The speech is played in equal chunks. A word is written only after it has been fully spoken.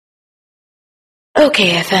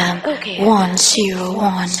okayfm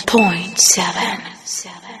 101.7.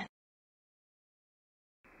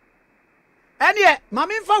 Any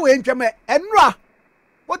mami fa we ntwem enra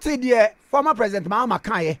what the former president Mahama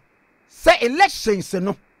kan say elections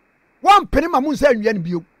no one penny mamu say nwie no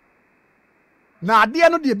bio na ade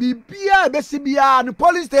no de bibia besi bia no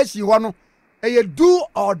police station ho no e do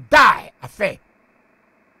or die affair.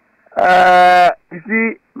 You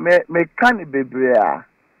see me kan bebre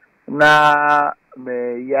na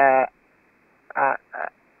me ya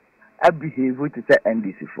I behave with the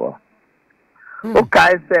NDC for.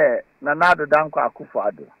 Okay, say Nanado Danko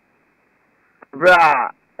Akufado.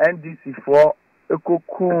 Bra NDC for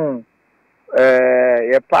Ekokun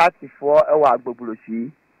a party for a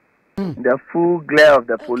Wagbobuloshi. The full glare of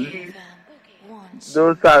the police.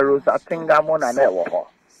 Those are Rosa Tingamon and Ewa.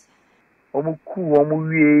 Omuku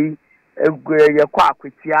Omuye Egwe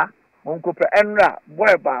Yakwakitia. Uncope Enra,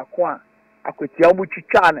 boy Bakwan, Akwitia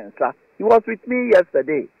Muchichan and sa. He was with me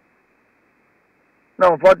yesterday.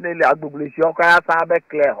 No, unfortunately, I believe you can't have a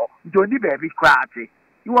clear. Don't be crafty.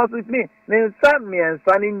 He was with me. Then send me and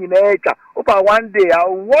son in nature. Over one day,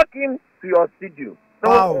 I'll walk in to your studio.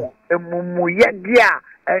 No, a mumuya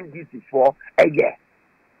and this is for a year.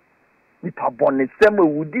 Nipa bonnet summer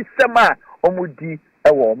would this summer, Omudi,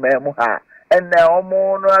 a woman, and now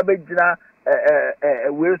more no abegina, a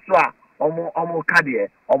wilswa, omo cadie,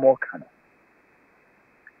 omo can.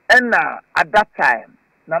 And now, at that time,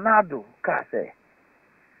 Nanado, Kase.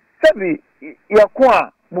 Sebi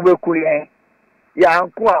yakwa mubekuye ya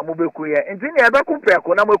nkwa mubekuye ntini ebeku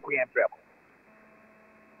preko na mubekuye preko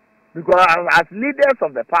because as leaders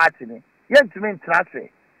of the party ni yentimi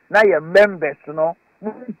ntrase na your members no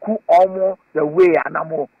ku omo the way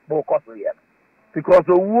anamo bokoso ye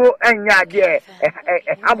because owo enya de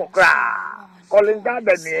amokra kolinda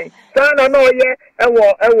bani sana no ye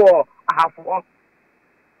ewo ahafo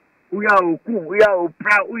uya okum uya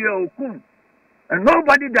opra uya okum. And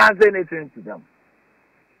nobody does anything to them.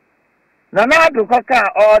 Nanado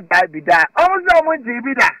Kaka all die be die. Also, won't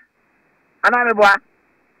be that. Another boy.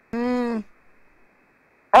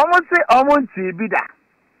 Almost say, almost be that.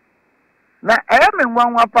 Now, I am in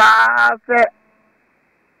one pass.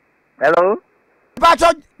 Hello?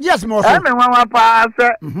 Yes, more. I am in one pass.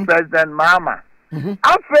 President Mahama.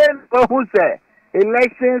 I feel who say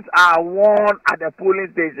elections are won at the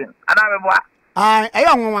polling station. Another boy. I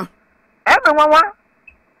am one. Everyone.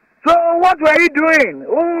 So what were you doing?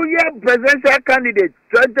 Oh, yeah, presidential candidate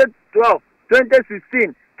 2012,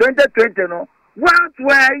 2016, 2020. No, what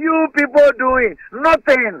were you people doing?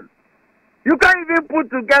 Nothing. You can't even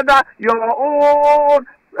put together your own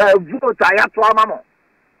vote.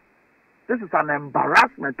 This is an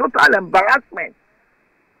embarrassment, total embarrassment,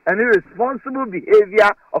 and irresponsible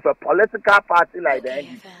behavior of a political party like the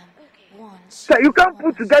NDC. So you can't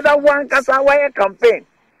put together one Kasawaya campaign.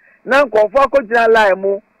 Now, Confako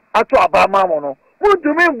Jalamu, Ato Abama Mono. What do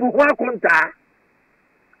you mean, Buhuakunta?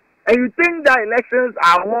 And you think that elections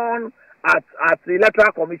are won at the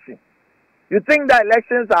Electoral Commission? You think that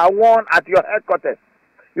elections are won at your headquarters?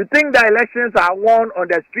 You think that elections are won on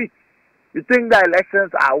the streets? You think that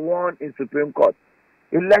elections are won in Supreme Court?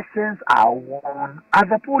 Elections are won at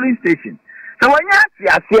the polling station. So when you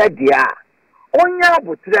see a dear, onya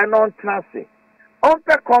butre non-trance,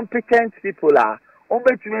 competent people are.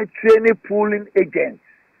 Between training pooling agents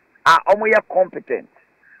are almost competent.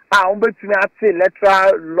 Between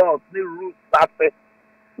electoral laws, the rules aspect.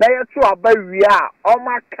 Now you two are very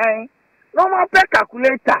my kind. No more pay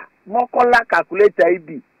calculator, more color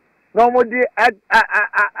calculator. No more the and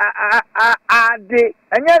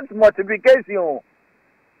yes multiplication.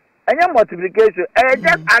 And your multiplication. And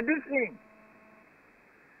just addition.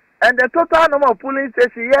 And the total number of polling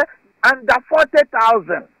stations here under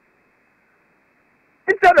 40,000.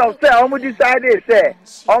 Instead of say, I'm decided say,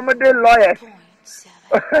 I'm the lawyer.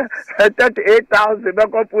 38,000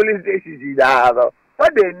 local police stations.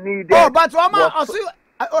 What they need. Oh, but because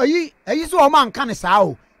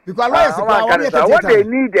what they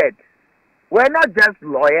needed were not just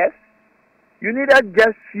lawyers. You needed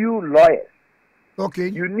just few lawyers. Okay.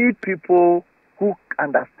 You need people who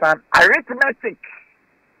understand arithmetic.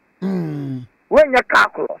 When your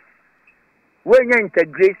calculus, when your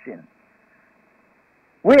integration.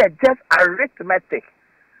 We are just arithmetic.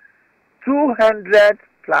 200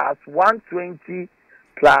 plus 120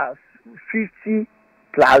 plus 50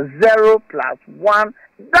 plus 0 plus 1.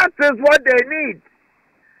 That is what they need.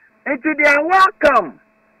 And they are welcome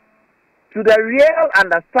to the real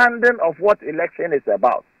understanding of what election is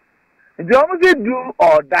about. They almost do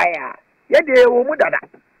or die. Yeah, they will move that.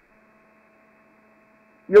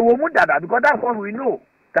 They will move that because that's what we know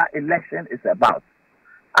that election is about.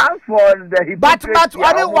 As for the hypocrisy,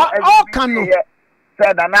 all can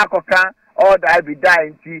said Anakoka, all that be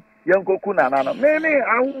dying, Yonko Kunana. Maybe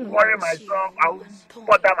I won't worry myself, I won't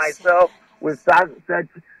bother myself with such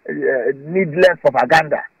needless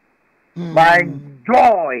propaganda. My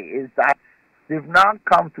joy is that they've now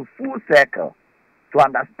come to full circle to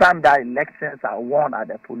understand that elections are won at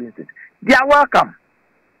the polling station. They are welcome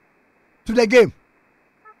to the game.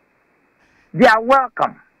 They are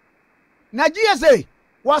welcome. Now, GSA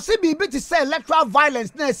was it be to say electoral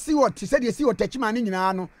violence? Now, see what he said. You see what Techman in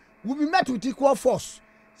Yano will be met with equal force.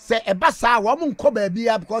 Say a bassa, woman cover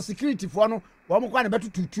beer because security for no one kind of better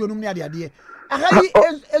to near the idea.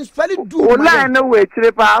 And spell it do. No way,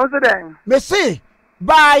 Tripa, how's it then? May say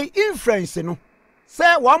by inference, you know.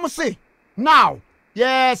 Say, one must say now.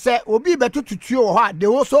 Yes, will be better to chew her. They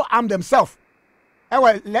also arm themselves.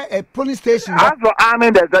 A police station. As for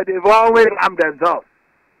arming themselves, they've always armed themselves.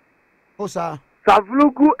 Oh, sir.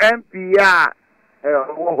 Savluku MPR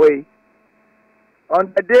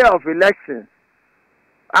on the day of elections.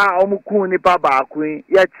 Omukuni Paba Queen,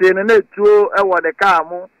 yet in a two, the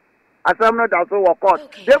Kamu, as I'm not also walk out.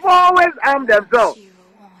 They've always armed themselves.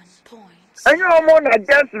 And you know more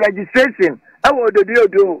against registration. I will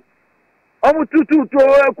do. Almost two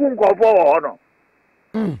kunko for honor.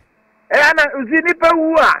 And you see,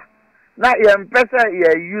 who are now young person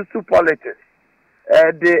used to politics.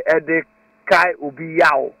 The Kai Ubi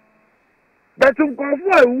Yao. But to go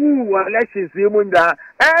for who elections, and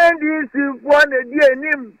this is one dear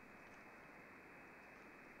name.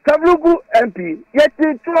 Sablugu MP, yet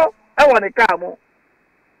I want to come.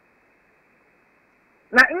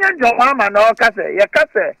 Now, in your mama, no,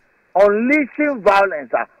 Casse, unleashing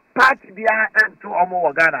violence, party behind and to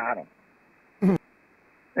Omo Ghana.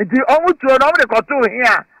 The almost to another cartoon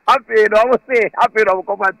here. I paid almost say, I paid over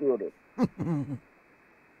Copato.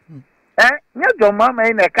 Your mama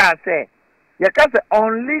in a car say, you can't say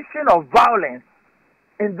unleashing of violence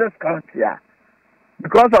in this country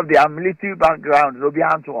because of their military background. Will be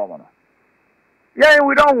to woman. Yeah,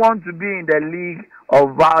 we don't want to be in the league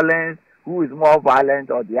of violence. Who is more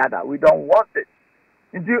violent or the other? We don't want it.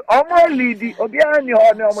 Until almost leading or behind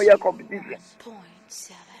your competition.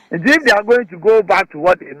 And if they are going to go back to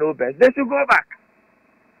what they know best, they should go back.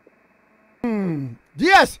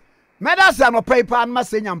 Yes, Medas and a paper and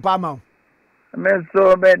Massing and Palma.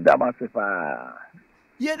 So made Damasifa.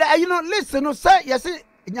 Yeah, you know, listen, no, sir, yes,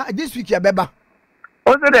 this week, Beba.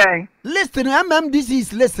 What's the day? Listen, this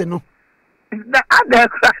is listen. The other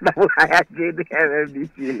crack that I had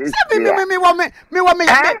JDMDC.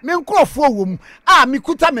 Me call for whom. Me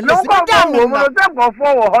could me listen. No,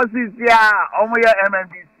 for horses, yeah, only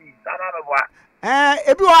MNBC.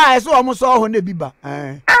 Everyone I saw almost all on the Biba.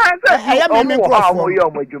 I am a call for you,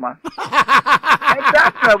 Majuma.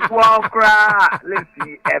 That's a walk, let's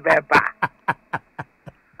see, Ebeba.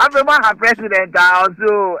 I'm a president, I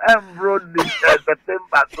also wrote this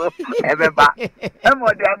September, so Ebeba. I'm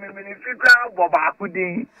what I'm in the Boba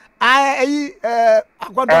Pudding. Yes,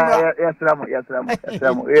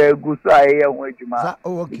 Gusai, Majuma.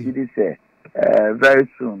 Okay. Very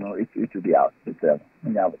soon, it will be out.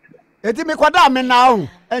 It's me quadam now.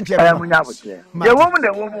 And the woman,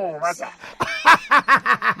 the woman.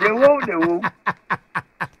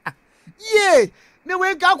 Yea, no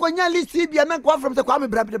way, go when you list be a man from the Kwame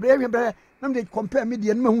Brabber. They compare me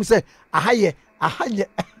and who say, a higher. And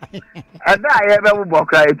I ever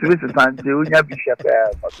walk right to visit until you have bishop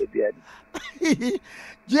of the beard.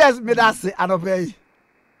 Yes, me that's it, and obey.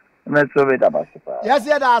 Yes,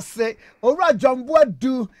 I say, all right, John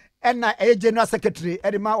Boadu. And a general secretary,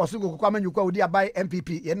 Edima was who come and you go there by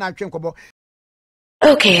MPP. You're not Chinkobo.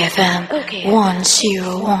 OKFM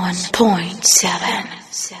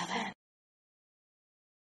 101.7.